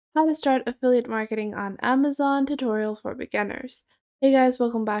How to start affiliate marketing on Amazon tutorial for beginners. Hey guys,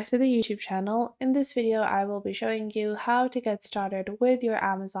 welcome back to the YouTube channel. In this video, I will be showing you how to get started with your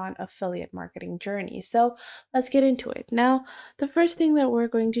Amazon affiliate marketing journey. So let's get into it. Now, the first thing that we're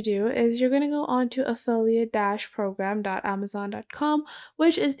going to do is you're going to go on to affiliate-program.amazon.com,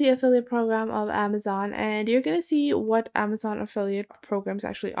 which is the affiliate program of Amazon, and you're going to see what Amazon affiliate programs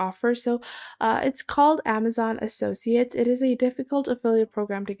actually offer. So it's called Amazon Associates. It is a difficult affiliate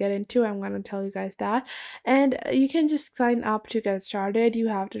program to get into. I'm going to tell you guys that. And you can just sign up to get started. You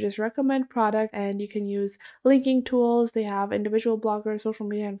have to just recommend products and you can use linking tools. They have individual bloggers, social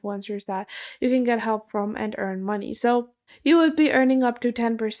media influencers that you can get help from and earn money. So you would be earning up to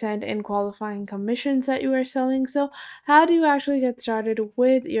 10% in qualifying commissions that you are selling. So how do you actually get started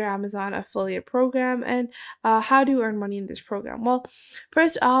with your Amazon affiliate program, and how do you earn money in this program? Well,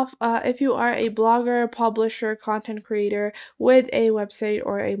 first off, if you are a blogger, publisher, content creator with a website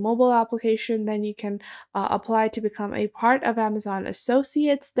or a mobile application, then you can apply to become a part of Amazon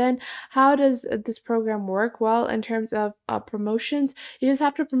Associates. Then how does this program work? Well, in terms of promotions, you just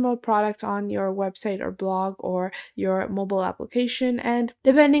have to promote products on your website or blog or your mobile application, and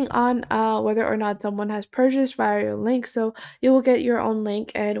depending on whether or not someone has purchased via your link, so you will get your own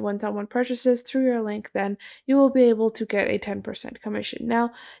link, and when someone purchases through your link, then you will be able to get a 10% commission.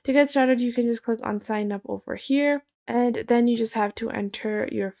 Now, to get started, you can just click on sign up over here. And then you just have to enter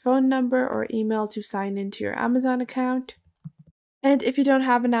your phone number or email to sign into your Amazon account. And if you don't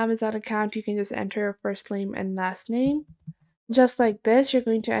have an Amazon account, you can just enter your first name and last name. Just like this, you're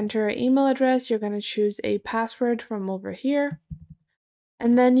going to enter your email address. You're going to choose a password from over here.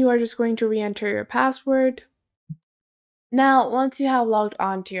 And then you are just going to re-enter your password. Now, once you have logged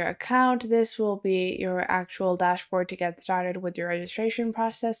on to your account, this will be your actual dashboard to get started with your registration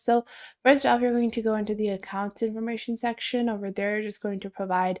process. So first off, you're going to go into the accounts information section. Over there, you're just going to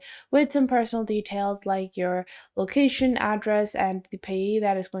provide with some personal details like your location, address, and the payee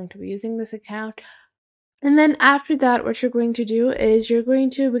that is going to be using this account. And then after that, what you're going to do is you're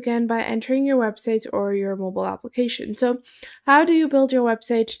going to begin by entering your website or your mobile application. So how do you build your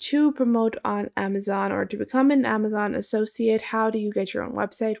website to promote on Amazon or to become an Amazon associate? How do you get your own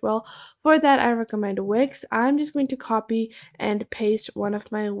website? Well, for that, I recommend Wix. I'm just going to copy and paste one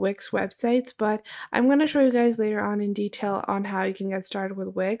of my Wix websites, but I'm going to show you guys later on in detail on how you can get started with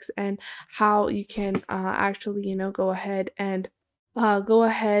Wix and how you can actually, go ahead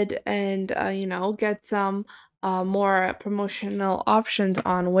and get some more promotional options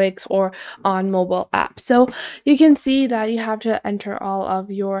on Wix or on mobile apps. So you can see that you have to enter all of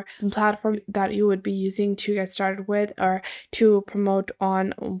your platforms that you would be using to get started with or to promote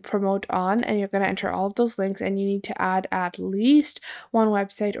on, and you're going to enter all of those links, and you need to add at least one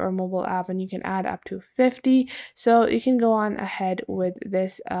website or mobile app, and you can add up to 50. So you can go on ahead with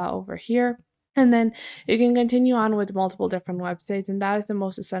this over here. And then you can continue on with multiple different websites, and that is the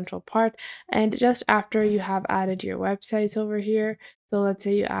most essential part. And just after you have added your websites over here, so let's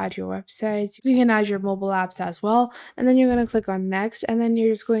say you add your websites, you can add your mobile apps as well. And then you're going to click on next, and then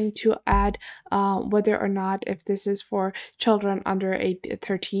you're just going to add whether or not if this is for children under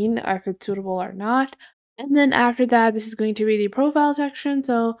 13, or if it's suitable or not. And then after that, this is going to be the profile section.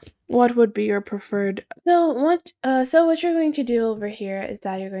 So what would be your preferred? So what you're going to do over here is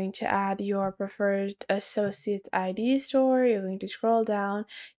that you're going to add your preferred associate's ID store. You're going to scroll down.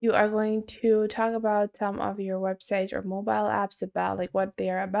 You are going to talk about some of your websites or mobile apps, about like what they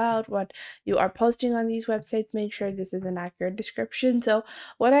are about, what you are posting on these websites. Make sure this is an accurate description. So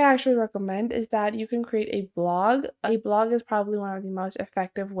what I actually recommend is that you can create a blog. A blog is probably one of the most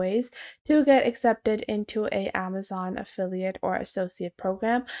effective ways to get accepted into a Amazon affiliate or associate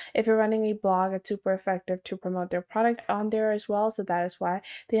program. If you're running a blog, it's super effective to promote their products on there as well. So that is why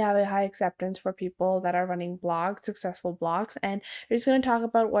they have a high acceptance for people that are running blogs, successful blogs. And you're just going to talk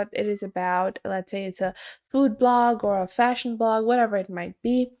about what it is about. Let's say it's a food blog or a fashion blog, whatever it might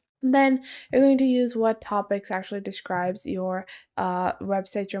be. Then you're going to use what topics actually describes your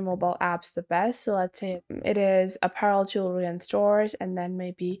website, your mobile apps the best. So let's say it is apparel, jewelry, and stores, and then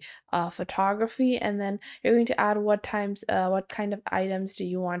maybe photography. And then you're going to add what kind of items do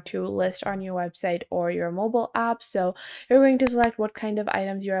you want to list on your website or your mobile app. So you're going to select what kind of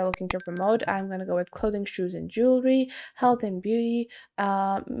items you are looking to promote. I'm going to go with clothing, shoes, and jewelry, health and beauty,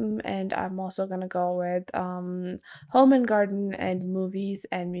 and I'm also going to go with home and garden and movies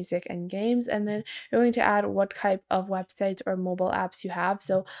and music music and games, and then you're going to add what type of websites or mobile apps you have.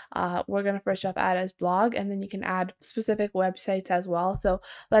 So we're going to first off add as blog, and then you can add specific websites as well. So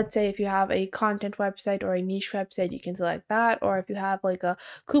let's say if you have a content website or a niche website, you can select that, or if you have like a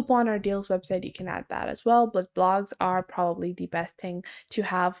coupon or deals website, you can add that as well. But blogs are probably the best thing to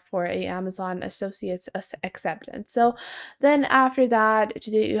have for a Amazon Associates acceptance. So then after that,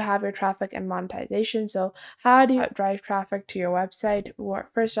 today you have your traffic and monetization. So how do you drive traffic to your website? Well,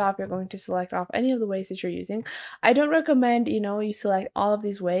 first off, you're going to select off any of the ways that you're using. I don't recommend, you select all of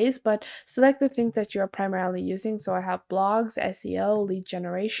these ways, but select the things that you're primarily using. So I have blogs, SEO, lead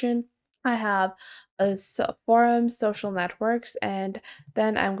generation. I have forums, social networks, and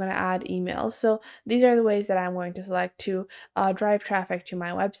then I'm going to add emails. So these are the ways that I'm going to select to drive traffic to my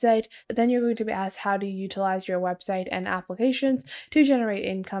website. Then you're going to be asked, how do you utilize your website and applications to generate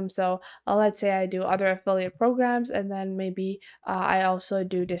income? So let's say I do other affiliate programs, and then maybe I also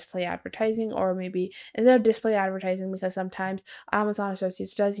do display advertising, or maybe instead of display advertising, because sometimes Amazon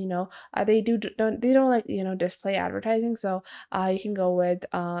Associates does, they don't like, display advertising. So you can go with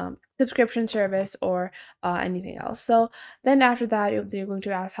subscription service or anything else. So then after that, you're going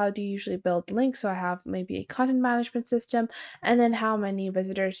to ask, how do you usually build links? So I have maybe a content management system, and then how many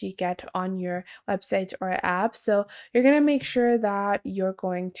visitors you get on your website or app. So you're going to make sure that you're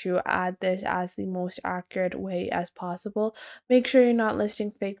going to add this as the most accurate way as possible. Make sure you're not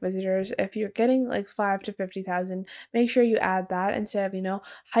listing fake visitors. If you're getting like 5 to 50,000, make sure you add that instead of,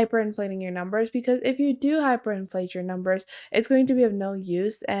 hyperinflating your numbers, because if you do hyperinflate your numbers, it's going to be of no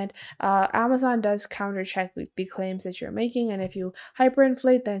use. And Amazon does counter check the claims that you're making, and if you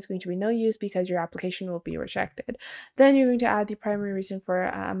hyperinflate, then it's going to be no use because your application will be rejected. Then you're going to add the primary reason for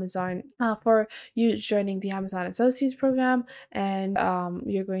Amazon for you joining the Amazon Associates program, and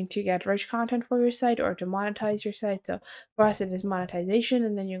you're going to get rich content for your site or to monetize your site. So for us, it is monetization,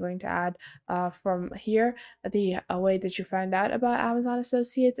 and then you're going to add from here the way that you found out about Amazon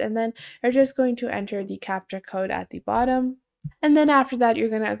Associates, and then you're just going to enter the CAPTCHA code at the bottom. And then after that, you're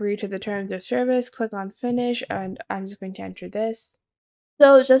going to agree to the terms of service, click on finish, and I'm just going to enter this.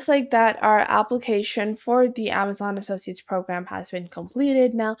 So just like that, our application for the Amazon Associates program has been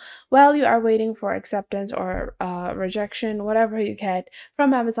completed. Now, while you are waiting for acceptance or rejection, whatever you get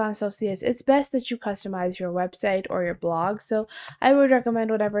from Amazon Associates, it's best that you customize your website or your blog. So I would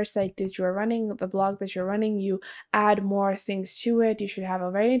recommend whatever site that you're running, the blog that you're running, you add more things to it. You should have a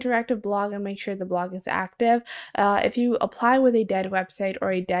very interactive blog and make sure the blog is active. If you apply with a dead website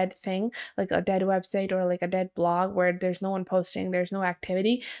or a dead thing, like a dead website or like a dead blog where there's no one posting, there's no activity,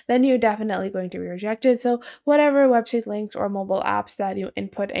 then you're definitely going to be rejected. So whatever website links or mobile apps that you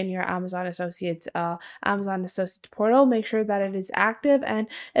input in your Amazon Associates portal, make sure that it is active and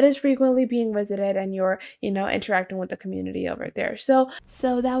it is frequently being visited, and you're interacting with the community over there. So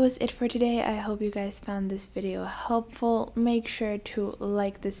that was it for today. I hope you guys found this video helpful. Make sure to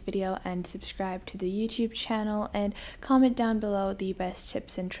like this video and subscribe to the YouTube channel, and comment down below the best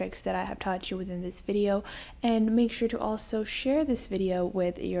tips and tricks that I have taught you within this video, and make sure to also share this video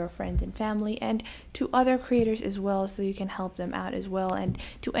with your friends and family and to other creators as well, so you can help them out as well, and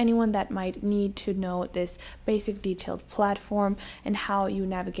to anyone that might need to know this basic detailed platform and how you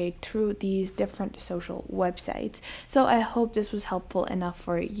navigate through these different social websites. So I hope this was helpful enough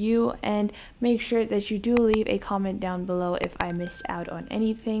for you, and make sure that you do leave a comment down below if I missed out on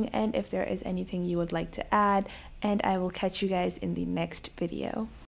anything and if there is anything you would like to add, and I will catch you guys in the next video.